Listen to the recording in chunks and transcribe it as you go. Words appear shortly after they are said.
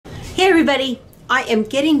Hey everybody, I am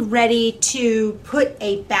getting ready to put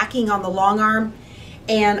a backing on the long arm,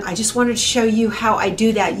 and I just wanted to show you how I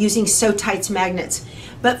do that using SewTites magnets.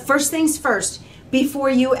 But first things first, before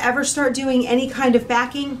you ever start doing any kind of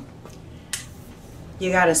backing,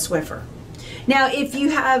 you got a Swiffer. Now if you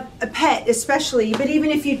have a pet especially, but even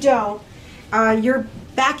if you don't, your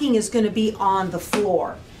backing is going to be on the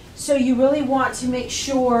floor. So you really want to make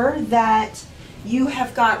sure that you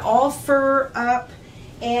have got all fur up.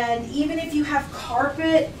 And even if you have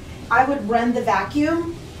carpet, I would run the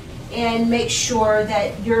vacuum and make sure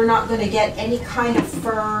that you're not going to get any kind of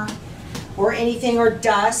fur or anything, or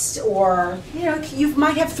dust, or you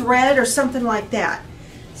might have thread or something like that.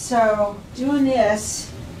 So doing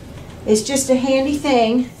this is just a handy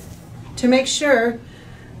thing to make sure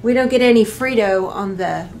we don't get any Frito on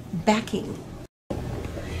the backing.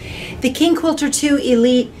 The King Quilter 2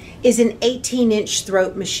 Elite is an 18-inch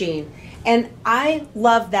throat machine. And I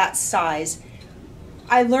love that size.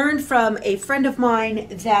 I learned from a friend of mine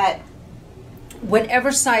that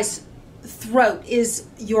whatever size throat is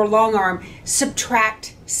your long arm,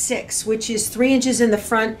 subtract 6, which is 3 inches in the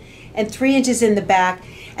front and 3 inches in the back.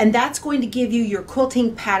 And that's going to give you your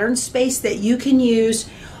quilting pattern space that you can use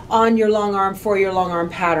on your long arm for your long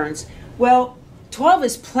arm patterns. Well, 12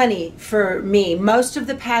 is plenty for me. Most of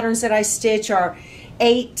the patterns that I stitch are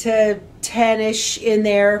 8 to 10-ish in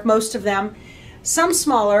there, most of them. Some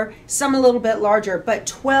smaller, some a little bit larger, but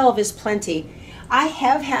 12 is plenty. I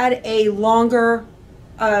have had a longer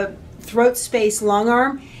throat space long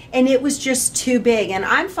arm, and it was just too big. And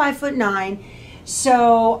I'm 5'9",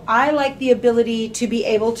 so I like the ability to be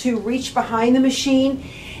able to reach behind the machine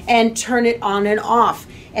and turn it on and off.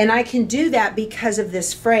 And I can do that because of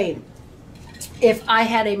this frame. If I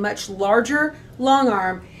had a much larger long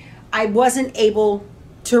arm, I wasn't able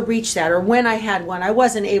to reach that, or when I had one, I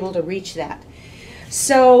wasn't able to reach that.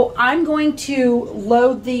 So I'm going to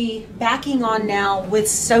load the backing on now with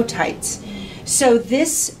SewTites. So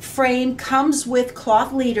this frame comes with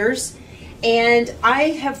cloth leaders, and I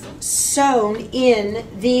have sewn in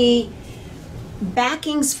the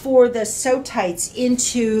backings for the SewTites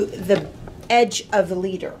into the edge of the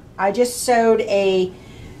leader. I just sewed a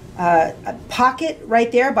pocket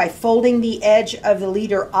right there by folding the edge of the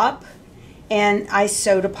leader up, and I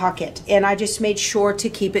sewed a pocket, and I just made sure to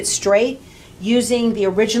keep it straight using the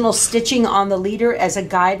original stitching on the leader as a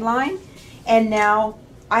guideline. And now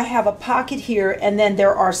I have a pocket here, and then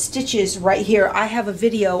there are stitches right here. I have a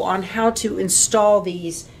video on how to install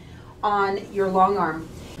these on your long arm.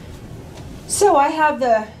 So I have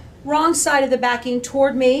the wrong side of the backing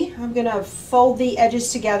toward me. I'm going to fold the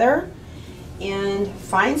edges together and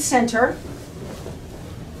find center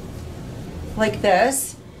like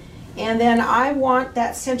this. And then I want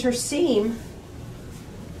that center seam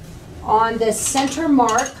on the center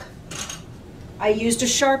mark. I used a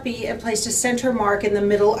Sharpie and placed a center mark in the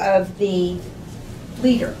middle of the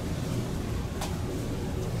leader.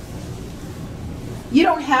 You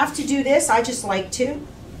don't have to do this, I just like to.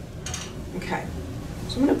 Okay,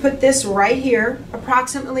 so I'm going to put this right here,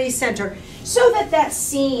 approximately center, so that that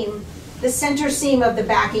seam, the center seam of the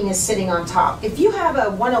backing, is sitting on top. If you have a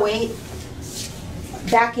 108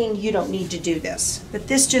 backing, you don't need to do this, but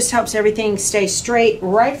this just helps everything stay straight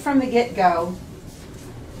right from the get-go.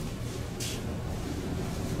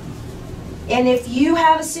 And if you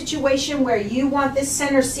have a situation where you want this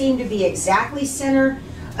center seam to be exactly center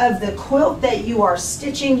of the quilt that you are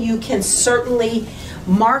stitching, you can certainly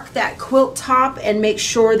mark that quilt top and make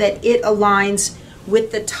sure that it aligns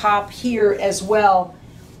with the top here as well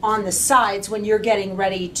on the sides when you're getting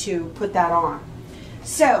ready to put that on.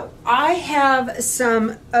 So I have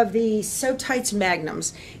some of the SewTites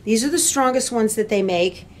Magnums. These are the strongest ones that they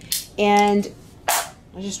make, and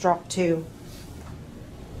I just dropped 2.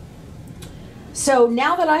 So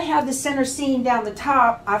now that I have the center seam down the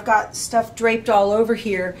top, I've got stuff draped all over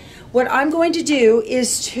here. What I'm going to do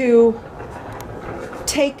is to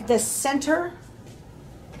take the center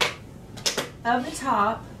of the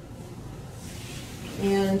top,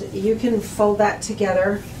 and you can fold that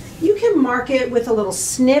together. You can mark it with a little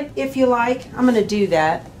snip if you like. I'm going to do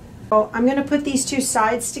that. So I'm going to put these two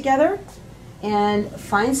sides together and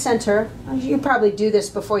find center. You probably do this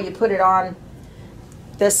before you put it on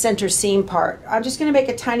the center seam part. I'm just going to make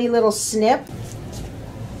a tiny little snip.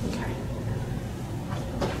 Okay.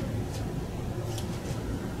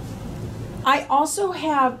 I also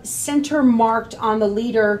have center marked on the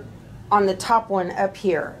leader on the top one up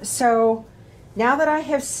here. So now that I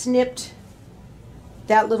have snipped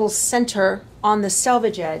that little center on the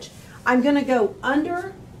selvage edge, I'm going to go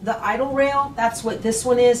under the idle rail. That's what this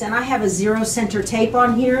one is, and I have a 0 center tape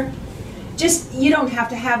on here Just, you don't have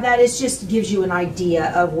to have that. It just gives you an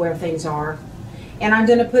idea of where things are. And I'm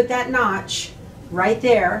going to put that notch right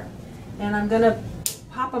there, and I'm going to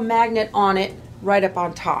pop a magnet on it right up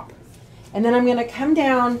on top. And then I'm going to come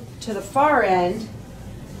down to the far end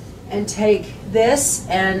and take this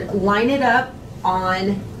and line it up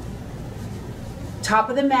on top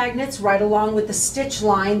of the magnets right along with the stitch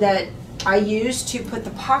line that I use to put the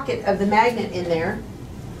pocket of the magnet in there,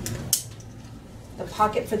 the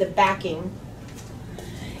pocket for the backing.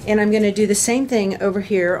 And I'm going to do the same thing over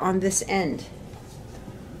here on this end,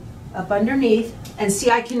 up underneath. And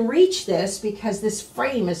see, I can reach this because this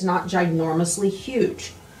frame is not ginormously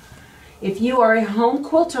huge. If you are a home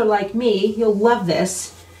quilter like me, you'll love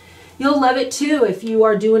this. You'll love it too if you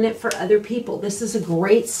are doing it for other people. This is a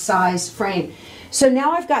great size frame. So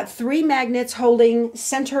now I've got 3 magnets holding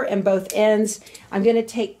center and both ends. I'm going to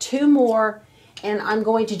take 2 more and I'm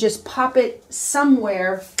going to just pop it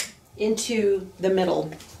somewhere into the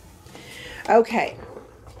middle. Okay,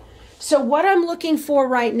 so what I'm looking for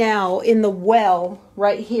right now in the well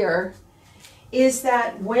right here is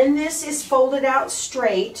that when this is folded out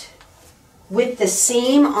straight with the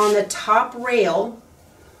seam on the top rail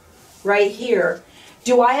right here,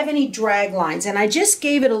 do I have any drag lines? And I just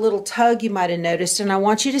gave it a little tug, you might have noticed, and I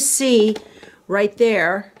want you to see right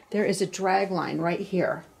there, there is a drag line right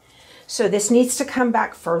here. So this needs to come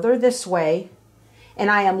back further this way,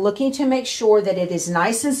 and I am looking to make sure that it is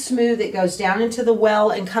nice and smooth. It goes down into the well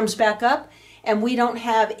and comes back up, and we don't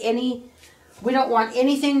have any, we don't want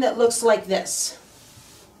anything that looks like this.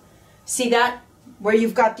 See that? Where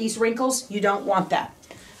you've got these wrinkles, you don't want that.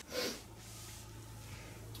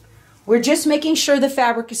 We're just making sure the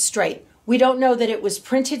fabric is straight. We don't know that it was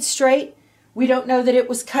printed straight. We don't know that it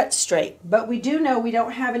was cut straight. But we do know we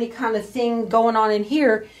don't have any kind of thing going on in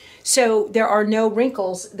here. So there are no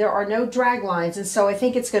wrinkles. There are no drag lines. And so I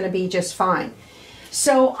think it's going to be just fine.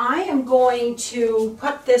 So I am going to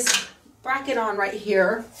put this bracket on right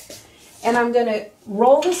here. And I'm going to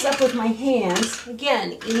roll this up with my hands.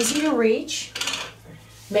 Again, easy to reach.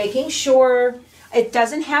 Making sure it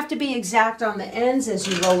doesn't have to be exact on the ends as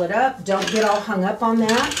you roll it up. Don't get all hung up on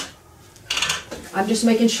that. I'm just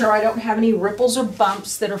making sure I don't have any ripples or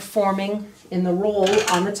bumps that are forming in the roll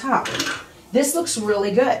on the top. This looks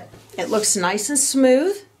really good. It looks nice and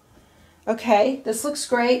smooth. Okay, this looks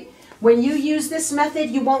great. When you use this method,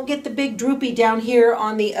 you won't get the big droopy down here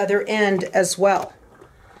on the other end as well.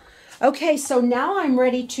 Okay, so now I'm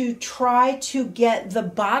ready to try to get the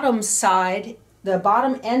bottom side, the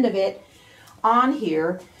bottom end of it on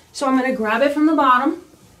here. So I'm going to grab it from the bottom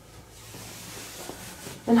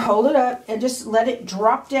and hold it up and just let it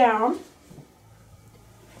drop down.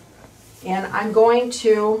 And I'm going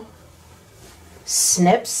to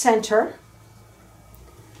snip center.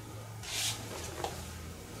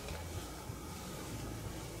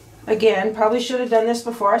 Again, probably should have done this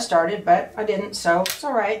before I started, but I didn't, so it's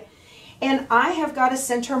all right. And I have got a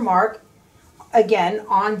center mark again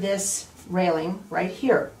on this railing right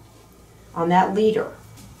here, on that leader.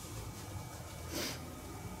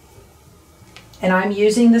 And I'm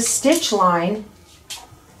using the stitch line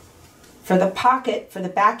for the pocket, for the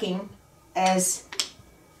backing, as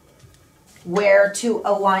where to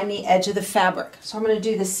align the edge of the fabric. So I'm going to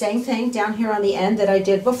do the same thing down here on the end that I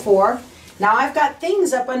did before. Now I've got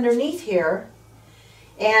things up underneath here,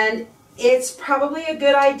 and it's probably a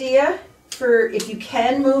good idea for, if you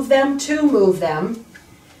can move them, to move them.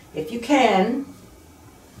 If you can.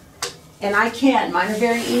 And I can. Mine are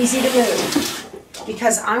very easy to move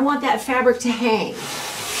because I want that fabric to hang.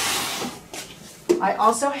 I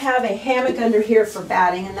also have a hammock under here for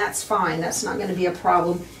batting, and that's fine. That's not going to be a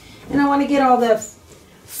problem. And I want to get all the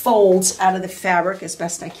folds out of the fabric as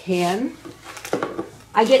best I can.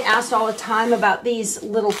 I get asked all the time about these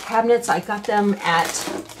little cabinets. I got them at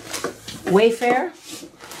Wayfair.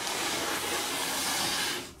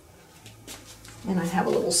 And I have a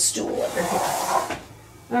little stool under here.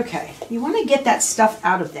 Okay, you want to get that stuff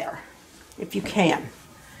out of there, if you can.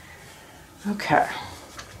 Okay.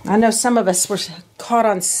 I know some of us were caught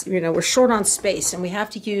on, we're short on space, and we have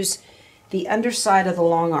to use the underside of the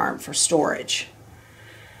long arm for storage.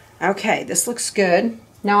 Okay, this looks good.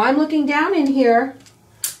 Now I'm looking down in here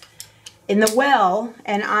in the well,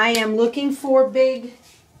 and I am looking for big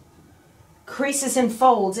creases and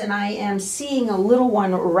folds, and I am seeing a little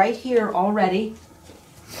one right here already.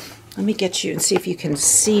 Let me get you and see if you can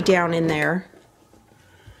see down in there.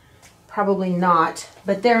 Probably not,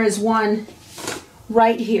 but there is one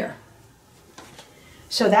right here.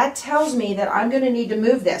 So that tells me that I'm going to need to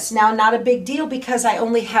move this. Now, not a big deal because I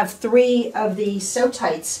only have 3 of the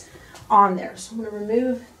SewTites on there. So I'm going to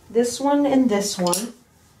remove this one and this one.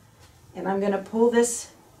 And I'm going to pull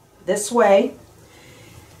this way.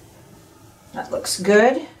 That looks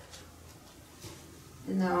good.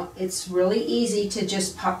 And now it's really easy to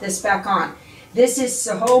just pop this back on. This is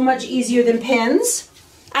so much easier than pins.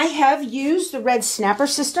 I have used the red snapper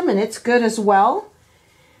system and it's good as well.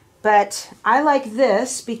 But I like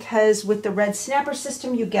this because with the red snapper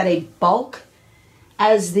system you get a bulk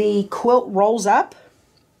as the quilt rolls up.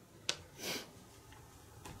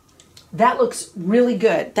 That looks really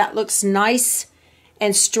good. That looks nice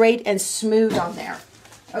and straight and smooth on there.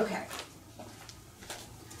 Okay.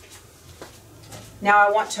 Now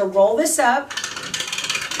I want to roll this up,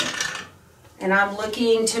 and I'm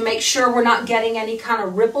looking to make sure we're not getting any kind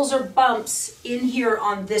of ripples or bumps in here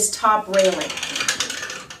on this top railing.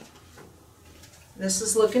 This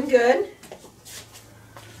is looking good.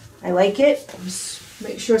 I like it. Just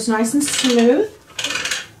make sure it's nice and smooth.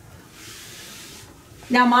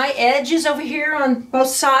 Now my edges over here on both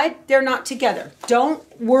sides, they're not together.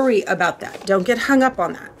 Don't worry about that. Don't get hung up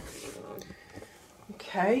on that.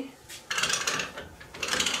 Okay.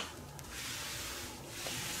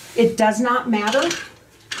 It does not matter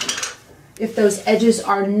if those edges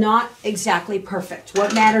are not exactly perfect.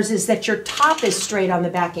 What matters is that your top is straight on the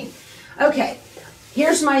backing. Okay,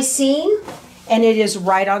 here's my seam, and it is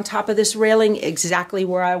right on top of this railing, exactly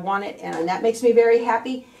where I want it, and that makes me very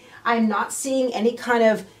happy. I'm not seeing any kind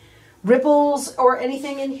of ripples or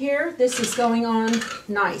anything in here. This is going on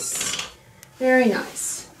nice, very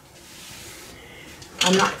nice.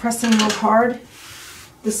 I'm not pressing real hard.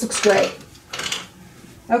 This looks great.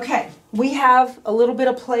 Okay, we have a little bit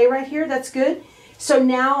of play right here. That's good. So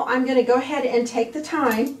now I'm going to go ahead and take the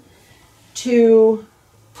time to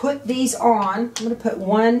put these on. I'm going to put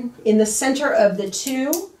one in the center of the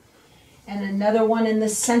two, and another one in the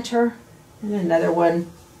center, and another one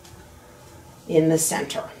in the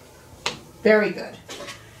center. Very good.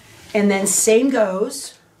 And then same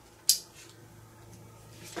goes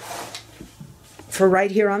for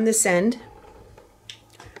right here on this end.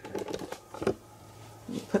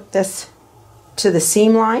 Put this to the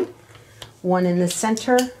seam line, one in the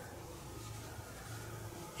center,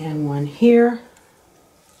 and one here,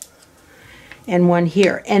 and one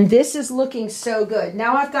here. And this is looking so good.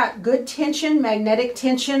 Now I've got good tension, magnetic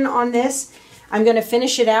tension on this. I'm going to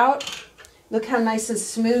finish it out. Look how nice and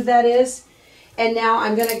smooth that is. And now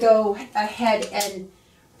I'm going to go ahead and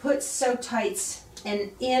put SewTites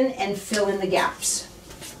in and fill in the gaps.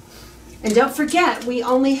 And don't forget, we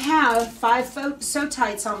only have 5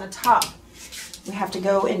 SewTites on the top. We have to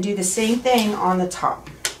go and do the same thing on the top.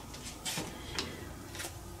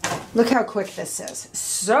 Look how quick this is.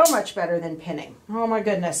 So much better than pinning. Oh my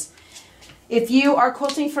goodness. If you are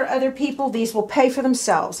quilting for other people, these will pay for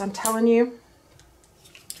themselves. I'm telling you.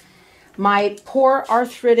 My poor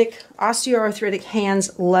osteoarthritic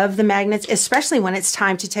hands love the magnets, especially when it's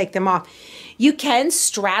time to take them off. You can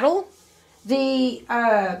straddle the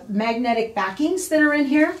magnetic backings that are in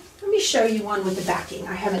here. Let me show you one with the backing.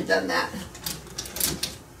 I haven't done that.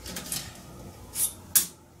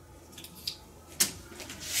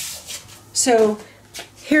 So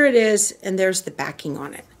here it is, and there's the backing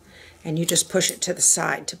on it. And you just push it to the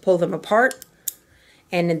side to pull them apart.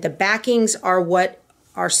 And the backings are what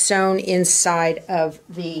are sewn inside of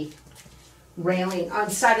the railing, on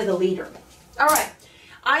the side of the leader. All right,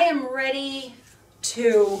 I am ready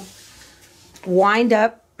to wind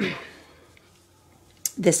up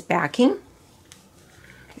this backing.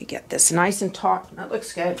 Let me get this nice and taut. That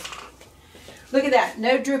looks good. Look at that,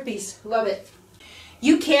 no droopies, love it.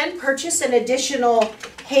 You can purchase an additional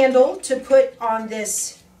handle to put on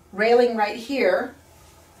this railing right here.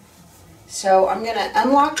 So I'm going to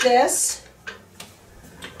unlock this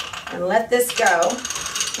and let this go.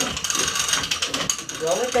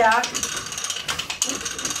 Roll it back.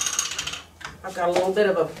 I've got a little bit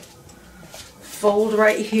of a fold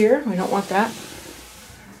right here. We don't want that.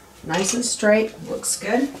 Nice and straight. Looks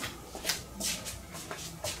good.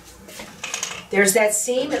 There's that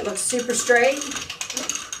seam. It looks super straight.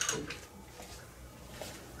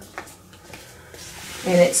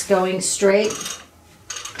 And it's going straight.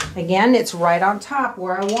 Again, it's right on top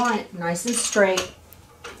where I want it. Nice and straight.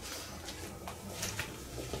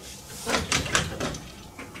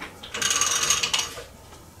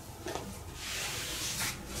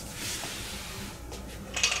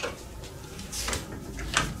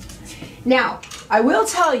 Now, I will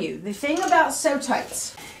tell you, the thing about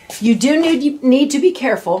SewTites, you do need to be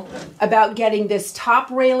careful about getting this top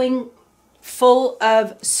railing full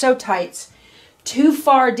of SewTites too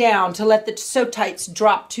far down, to let the SewTites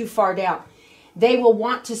drop too far down. They will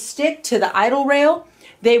want to stick to the idle rail.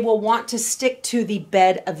 They will want to stick to the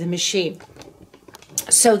bed of the machine.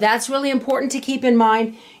 So that's really important to keep in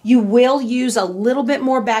mind. You will use a little bit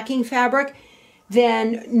more backing fabric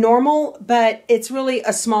than normal, but it's really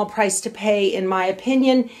a small price to pay in my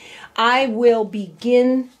opinion. I will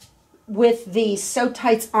begin with the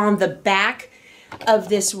SewTites on the back of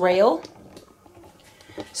this rail.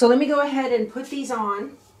 So let me go ahead and put these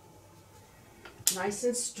on nice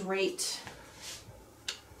and straight.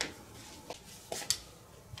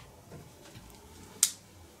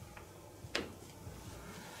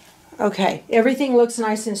 Okay, everything looks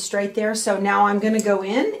nice and straight there, so now I'm going to go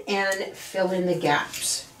in and fill in the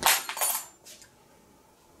gaps.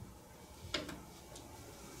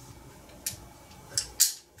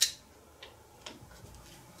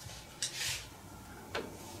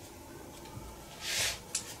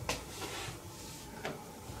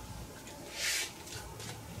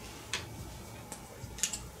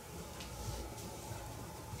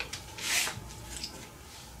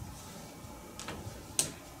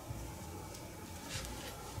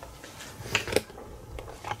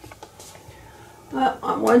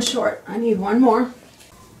 I'm one short. I need one more.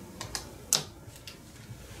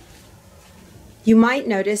 You might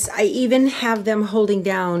notice I even have them holding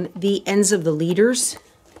down the ends of the leaders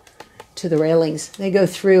to the railings. They go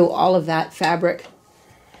through all of that fabric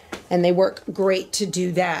and they work great to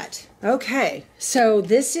do that. Okay, so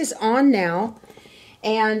this is on now,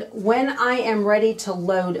 and when I am ready to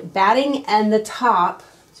load batting and the top,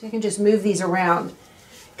 so you can just move these around,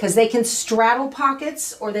 because they can straddle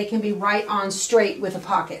pockets or they can be right on straight with a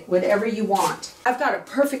pocket, whatever you want. I've got a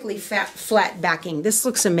perfectly flat backing. This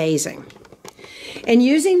looks amazing. And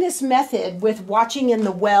using this method with watching in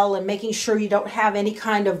the well and making sure you don't have any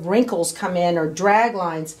kind of wrinkles come in or drag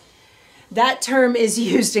lines, that term is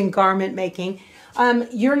used in garment making.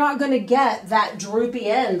 You're not going to get that droopy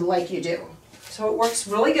end like you do. So it works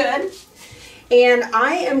really good. And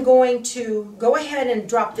I am going to go ahead and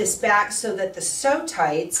drop this back so that the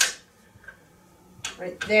SewTites,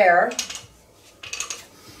 right there,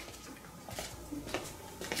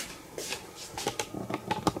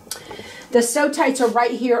 the SewTites are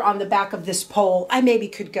right here on the back of this pole. I maybe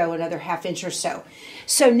could go another ½ inch or so.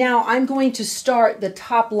 So now I'm going to start the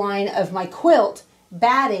top line of my quilt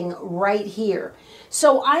batting right here.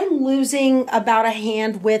 So I'm losing about a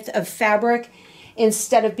hand width of fabric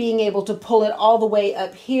instead of being able to pull it all the way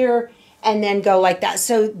up here and then go like that.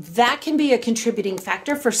 So that can be a contributing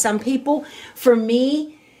factor for some people. For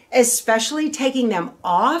me, especially taking them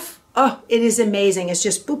off, oh, it is amazing. It's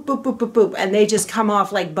just boop, boop, boop, boop, boop, and they just come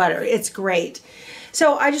off like butter. It's great.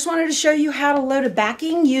 So I just wanted to show you how to load a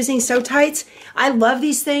backing using SewTites. I love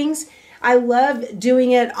these things. I love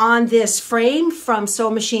doing it on this frame from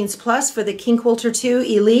Sew Machines Plus for the King Quilter 2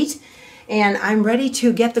 Elite, and I'm ready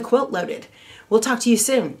to get the quilt loaded. We'll talk to you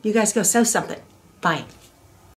soon. You guys go sew something. Bye.